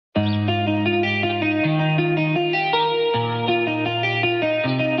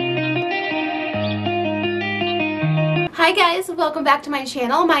Hi guys, welcome back to my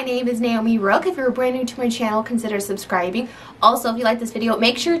channel. My name is Naomi Rook. If you're brand new to my channel, consider subscribing. Also, if you like this video,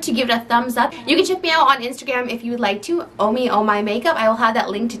 make sure to give it a thumbs up. You can check me out on Instagram if you would like to. Oh my makeup. I will have that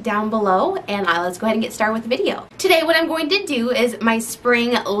linked down below. And let's go ahead and get started with the video. Today, what I'm going to do is my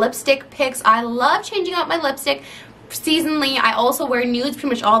spring lipstick picks. I love changing out my lipstick seasonally. I also wear nudes pretty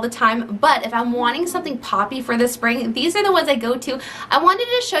much all the time, but if I'm wanting something poppy for the spring, these are the ones I go to. I wanted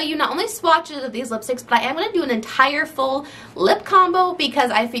to show you not only swatches of these lipsticks, but I am going to do an entire full lip combo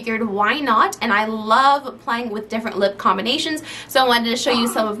because I figured why not, and I love playing with different lip combinations, so I wanted to show you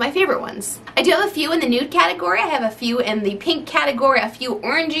some of my favorite ones. I do have a few in the nude category, I have a few in the pink category, a few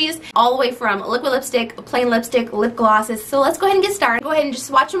oranges, all the way from liquid lipstick, plain lipstick, lip glosses. So let's go ahead and get started. Go ahead and just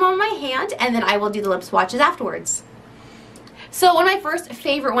swatch them on my hand, and then I will do the lip swatches afterwards. So one of my first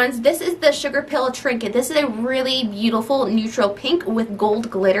favorite ones, this is the SugarPill Trinket. This is a really beautiful neutral pink with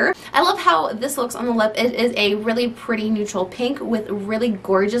gold glitter. I love how this looks on the lip. It is a really pretty neutral pink with really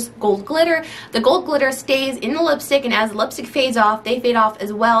gorgeous gold glitter. The gold glitter stays in the lipstick, and as the lipstick fades off, they fade off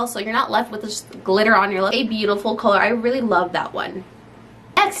as well, so you're not left with this glitter on your lip. A beautiful color. I really love that one.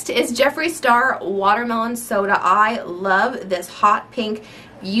 Next is Jeffree Star Watermelon Soda. I love this hot pink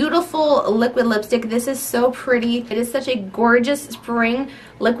beautiful liquid lipstick. This is so pretty. It is such a gorgeous spring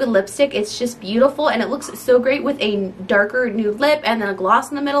liquid lipstick. It's just beautiful, and it looks so great with a darker nude lip and then a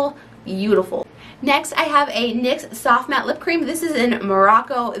gloss in the middle. Beautiful. Next, I have a NYX Soft Matte Lip Cream. This is in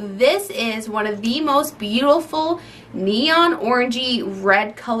Morocco. This is one of the most beautiful neon orangey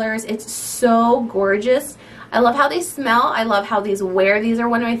red colors. It's so gorgeous. I love how they smell. I love how these wear. These are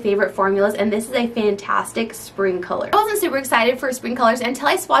one of my favorite formulas, and this is a fantastic spring color. I wasn't super excited for spring colors until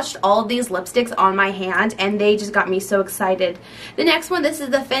I swatched all of these lipsticks on my hand, and they just got me so excited. The next one, this is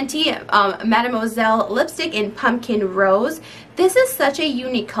the Fenty Mademoiselle lipstick in Pumpkin Rose. This is such a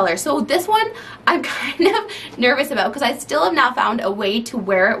unique color. So this one I'm kind of nervous about because I still have not found a way to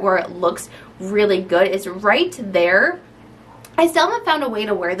wear it where it looks really good. It's right there. I still haven't found a way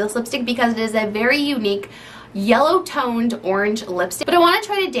to wear this lipstick because it is a very unique yellow toned orange lipstick, but I want to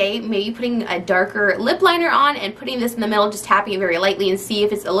try today maybe putting a darker lip liner on and putting this in the middle, just tapping it very lightly and see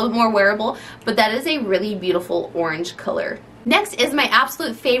if it's a little more wearable. But that is a really beautiful orange color. Next is my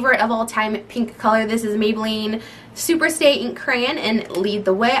absolute favorite of all time pink color. This is Maybelline Superstay Ink Crayon in Lead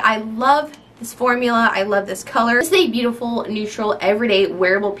The Way. I love this formula. I love this color. This is a beautiful, neutral, everyday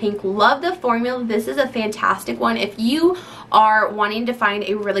wearable pink. Love the formula. This is a fantastic one. If you are wanting to find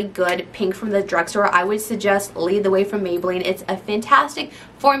a really good pink from the drugstore, I would suggest Lead The Way from Maybelline. It's a fantastic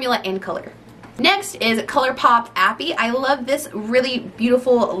formula and color. Next is Colourpop Appy. I love this really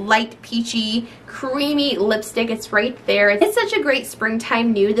beautiful, light, peachy, creamy lipstick. It's right there. It's such a great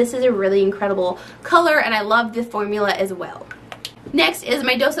springtime nude. This is a really incredible color, and I love the formula as well. Next is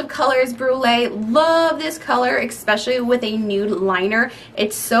my Dose of Colors Brulee. Love this color, especially with a nude liner.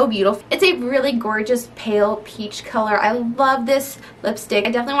 It's so beautiful. It's a really gorgeous pale peach color. I love this lipstick.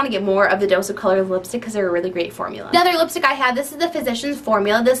 I definitely want to get more of the Dose of Colors lipstick because they're a really great formula. Another lipstick I have, this is the Physicians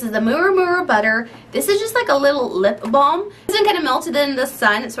formula. This is the Muru Muru Butter. This is just like a little lip balm. This is kind of melted in the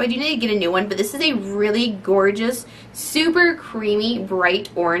sun, so I do need to get a new one, but this is a really gorgeous, super creamy, bright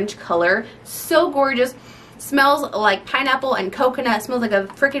orange color. So gorgeous. Smells like pineapple and coconut. Smells like a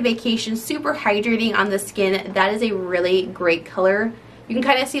freaking vacation. Super hydrating on the skin. That is a really great color. You can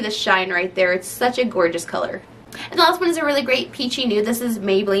kind of see the shine right there. It's such a gorgeous color. And the last one is a really great peachy nude. This is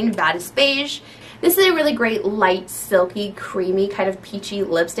Maybelline Badest Beige. This is a really great light, silky, creamy kind of peachy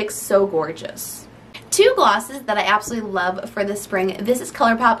lipstick. So gorgeous. Two glosses that I absolutely love for the spring. This is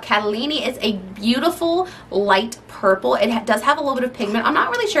Colourpop Catalina. It's a beautiful light purple. It does have a little bit of pigment. I'm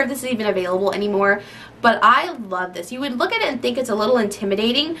not really sure if this is even available anymore, but I love this. You would look at it and think it's a little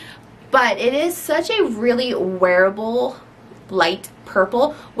intimidating, but it is such a really wearable light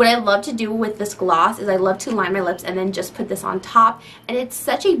purple. What I love to do with this gloss is I love to line my lips and then just put this on top, and it's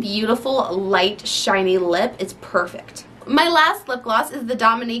such a beautiful light shiny lip. It's perfect. My last lip gloss is the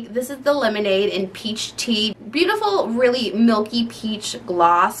Domonique. This is the Lemonade in Peach Tea. Beautiful, really milky peach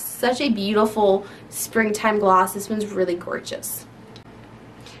gloss. Such a beautiful springtime gloss. This one's really gorgeous.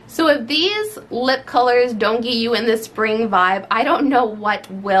 So if these lip colors don't get you in the spring vibe, I don't know what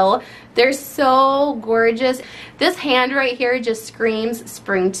will. They're so gorgeous. This hand right here just screams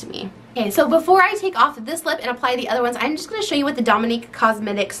spring to me. Okay, so before I take off this lip and apply the other ones, I'm just going to show you what the Domonique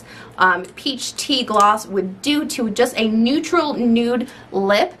Cosmetics Peach Tea Gloss would do to just a neutral nude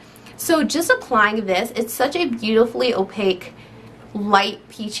lip. So just applying this, it's such a beautifully opaque, light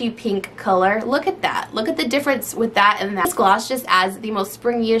peachy pink color. Look at that. Look at the difference with that and that. This gloss just adds the most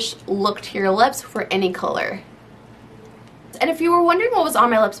springy-ish look to your lips for any color. And if you were wondering what was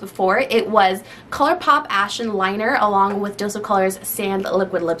on my lips before, it was Colourpop Ashton liner along with Dose of Colors Sand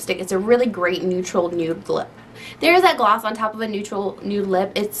liquid lipstick. It's a really great neutral nude lip. There is that gloss on top of a neutral nude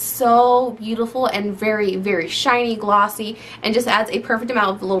lip. It's so beautiful and very, very shiny, glossy, and just adds a perfect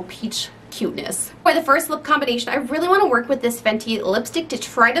amount of little peach cuteness. For the first lip combination, I really want to work with this Fenty lipstick to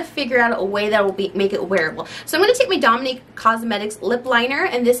try to figure out a way that will make it wearable. So I'm going to take my Domonique Cosmetics lip liner,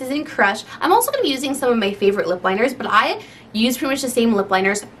 and this is in Crush. I'm also going to be using some of my favorite lip liners, but I use pretty much the same lip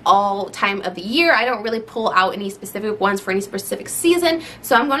liners all time of the year. I don't really pull out any specific ones for any specific season.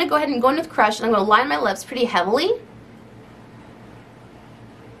 So I'm going to go ahead and go in with Crush, and I'm going to line my lips pretty heavily.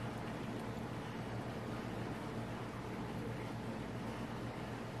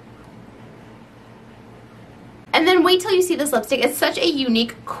 And then wait till you see this lipstick. It's such a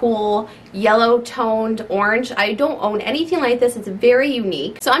unique, cool, yellow toned orange. I don't own anything like this. It's very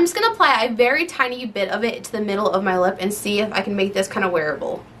unique. So I'm just going to apply a very tiny bit of it to the middle of my lip and see if I can make this kind of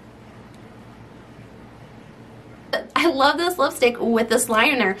wearable. I love this lipstick with this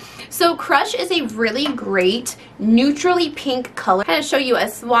liner. So Crush is a really great neutrally pink color. I'm going to show you a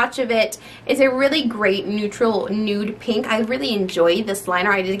swatch of it. It's a really great neutral nude pink. I really enjoy this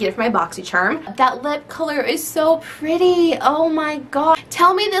liner. I did get it from my BoxyCharm. That lip color is so pretty. Oh my god.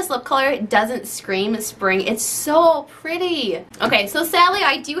 Tell me this lip color doesn't scream spring. It's so pretty. Okay, so sadly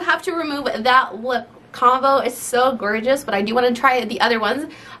I do have to remove that lip combo. Is so gorgeous, but I do want to try the other ones.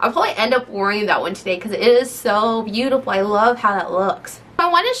 I'll probably end up wearing that one today because it is so beautiful. I love how that looks. I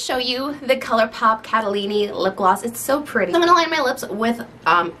want to show you the Colourpop Catalina lip gloss. It's so pretty. So I'm going to line my lips with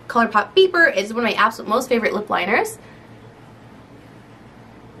Colourpop Beeper. It's one of my absolute most favorite lip liners.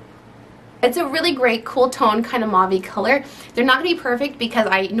 It's a really great cool tone kind of mauve color. They're not going to be perfect because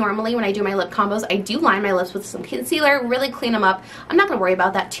I normally when I do my lip combos I do line my lips with some concealer, really clean them up. I'm not going to worry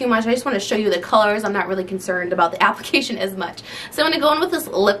about that too much. I just want to show you the colors. I'm not really concerned about the application as much. So I'm going to go in with this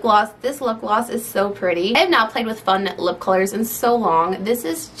lip gloss. This lip gloss is so pretty. I have not played with fun lip colors in so long. This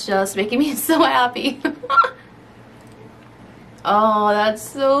is just making me so happy. Oh, that's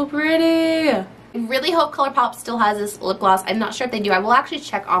so pretty. I really hope Colourpop still has this lip gloss. I'm not sure if they do. I will actually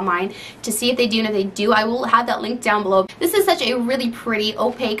check online to see if they do, and if they do, I will have that link down below. This is such a really pretty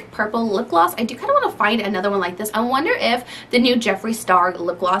opaque purple lip gloss. I do kind of want to find another one like this. I wonder if the new Jeffree Star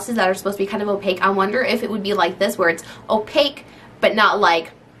lip glosses that are supposed to be kind of opaque, I wonder if it would be like this where it's opaque but not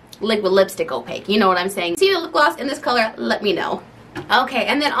like liquid lipstick opaque. You know what I'm saying? See the lip gloss in this color? Let me know. Okay,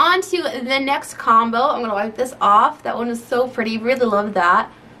 and then on to the next combo. I'm going to wipe this off. That one is so pretty. Really love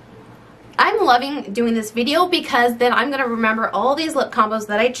that. I'm loving doing this video because then I'm going to remember all these lip combos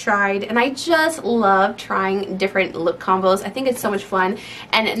that I tried, and I just love trying different lip combos. I think it's so much fun,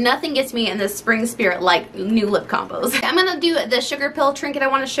 and nothing gets me in the spring spirit like new lip combos. I'm going to do the SugarPill Trinket. I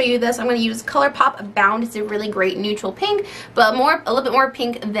want to show you this. I'm going to use Colourpop Bound. It's a really great neutral pink, but a little bit more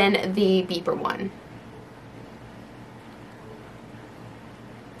pink than the Beeper one.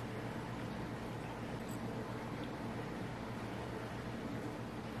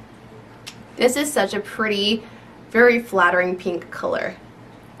 This is such a pretty, very flattering pink color.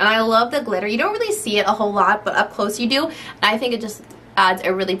 And I love the glitter. You don't really see it a whole lot, but up close you do. And I think it just adds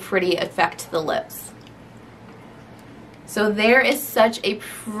a really pretty effect to the lips. So there is such a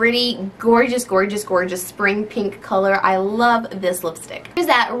pretty, gorgeous, gorgeous, gorgeous spring pink color. I love this lipstick. There's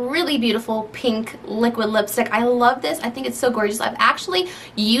that really beautiful pink liquid lipstick. I love this. I think it's so gorgeous. I've actually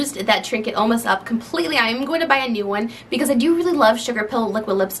used that Trinket almost up completely. I am going to buy a new one because I do really love SugarPill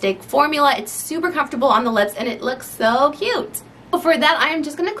liquid lipstick formula. It's super comfortable on the lips and it looks so cute. For that, I am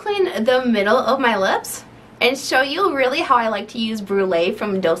just going to clean the middle of my lips and show you really how I like to use Brulee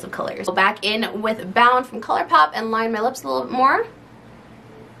from Dose of Colors. Go back in with Bound from Colourpop and line my lips a little bit more.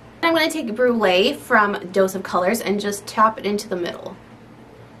 I'm going to take Brulee from Dose of Colors and just tap it into the middle.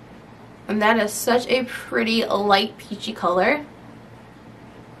 And that is such a pretty light peachy color.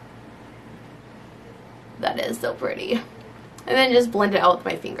 That is so pretty. And then just blend it out with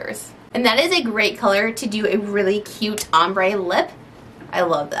my fingers. And that is a great color to do a really cute ombre lip. I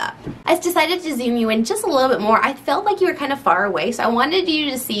love that. I decided to zoom you in just a little bit more. I felt like you were kind of far away, so I wanted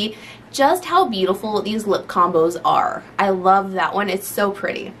you to see just how beautiful these lip combos are. I love that one. It's so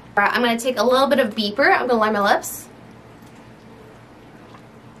pretty. All right, I'm going to take a little bit of Beeper. I'm going to line my lips.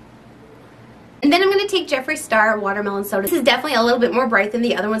 And then I'm going to take Jeffree Star Watermelon Soda. This is definitely a little bit more bright than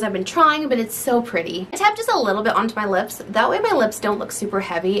the other ones I've been trying, but it's so pretty. I tap just a little bit onto my lips. That way my lips don't look super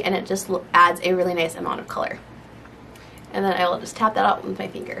heavy, and it just adds a really nice amount of color. And then I will just tap that out with my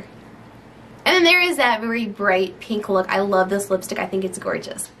finger. And then there is that very bright pink look. I love this lipstick. I think it's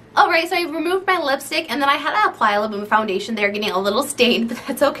gorgeous. Alright, so I removed my lipstick and then I had to apply a little bit of foundation there, getting a little stained, but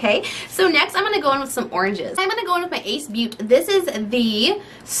that's okay. So next I'm going to go in with some oranges. I'm going to go in with my Ace Beauty. This is the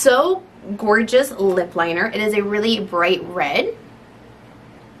So Gorgeous lip liner. It is a really bright red.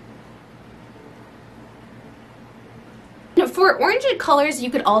 For orangey colors,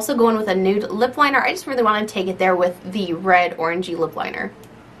 you could also go in with a nude lip liner. I just really want to take it there with the red orangey lip liner.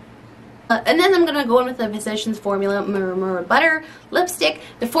 And then I'm going to go in with the Physicians Formula Mirror Butter lipstick.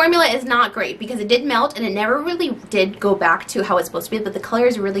 The formula is not great because it did melt and it never really did go back to how it's supposed to be, but the color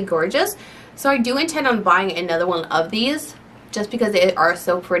is really gorgeous. So I do intend on buying another one of these just because they are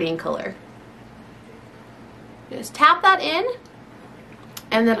so pretty in color. Just tap that in.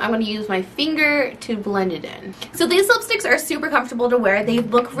 And then I'm going to use my finger to blend it in. So these lipsticks are super comfortable to wear. They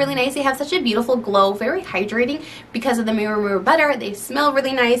look really nice. They have such a beautiful glow, very hydrating because of the Mirror Butter. They smell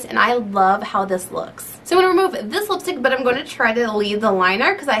really nice and I love how this looks. So I'm going to remove this lipstick, but I'm going to try to leave the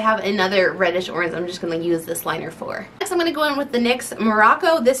liner because I have another reddish orange I'm just going to use this liner for. Next I'm going to go in with the NYX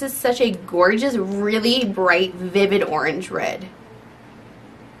Morocco. This is such a gorgeous, really bright, vivid orange red.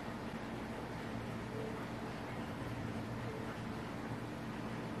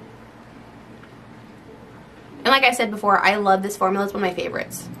 And like I said before, I love this formula. It's one of my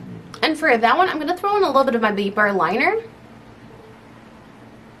favorites. And for that one, I'm going to throw in a little bit of my Beauty Bar liner.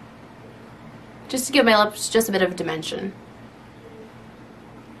 Just to give my lips just a bit of dimension.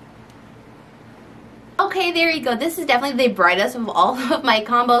 Okay, there you go. This is definitely the brightest of all of my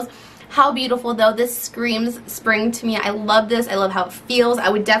combos. How beautiful though. This screams spring to me. I love this. I love how it feels. I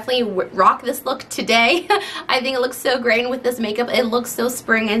would definitely rock this look today. I think it looks so great, and with this makeup, it looks so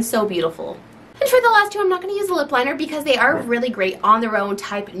spring and so beautiful. And for the last two, I'm not going to use the lip liner because they are really great on their own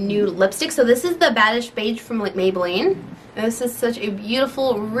type nude lipstick. So this is the Badest Beige from Maybelline. And this is such a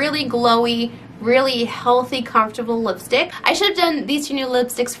beautiful, really glowy, really healthy, comfortable lipstick. I should have done these two new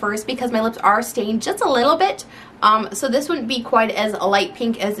lipsticks first because my lips are stained just a little bit. So this wouldn't be quite as a light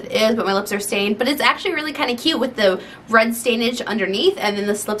pink as it is, but my lips are stained. But it's actually really kind of cute with the red stainage underneath and then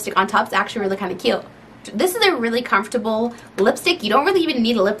this lipstick on top. It's actually really kind of cute. This is a really comfortable lipstick. You don't really even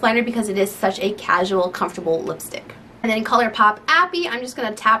need a lip liner because it is such a casual, comfortable lipstick. And then Colourpop Appy, I'm just going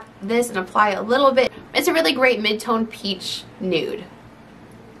to tap this and apply a little bit. It's a really great mid-tone peach nude.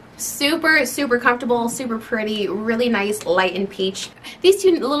 Super, super comfortable, super pretty, really nice light and peach. These two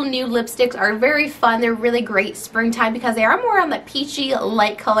little nude lipsticks are very fun. They're really great springtime because they are more on that peachy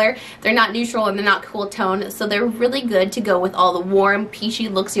light color. They're not neutral and they're not cool tone, so they're really good to go with all the warm, peachy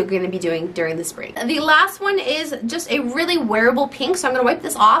looks you're going to be doing during the spring. The last one is just a really wearable pink, so I'm going to wipe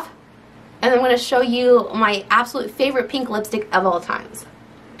this off and I'm going to show you my absolute favorite pink lipstick of all times.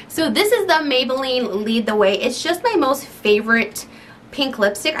 So this is the Maybelline Lead The Way. It's just my most favorite pink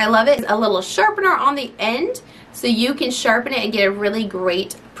lipstick. I love it. It's a little sharpener on the end so you can sharpen it and get a really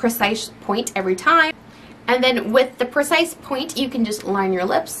great precise point every time. And then with the precise point you can just line your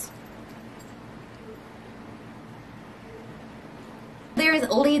lips. There's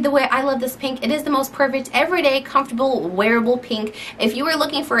Lead The Way. I love this pink. It is the most perfect everyday comfortable wearable pink. If you are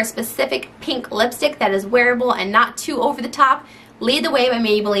looking for a specific pink lipstick that is wearable and not too over the top, Lead The Way by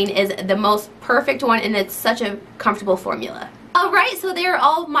Maybelline is the most perfect one, and it's such a comfortable formula. Alright, so there are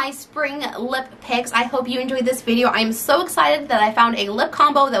all of my spring lip picks. I hope you enjoyed this video. I'm so excited that I found a lip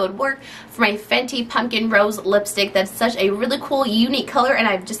combo that would work for my Fenty Pumpkin Rose lipstick. That's such a really cool, unique color, and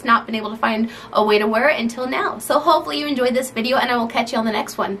I've just not been able to find a way to wear it until now. So hopefully you enjoyed this video, and I will catch you on the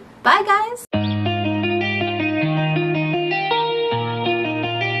next one. Bye, guys!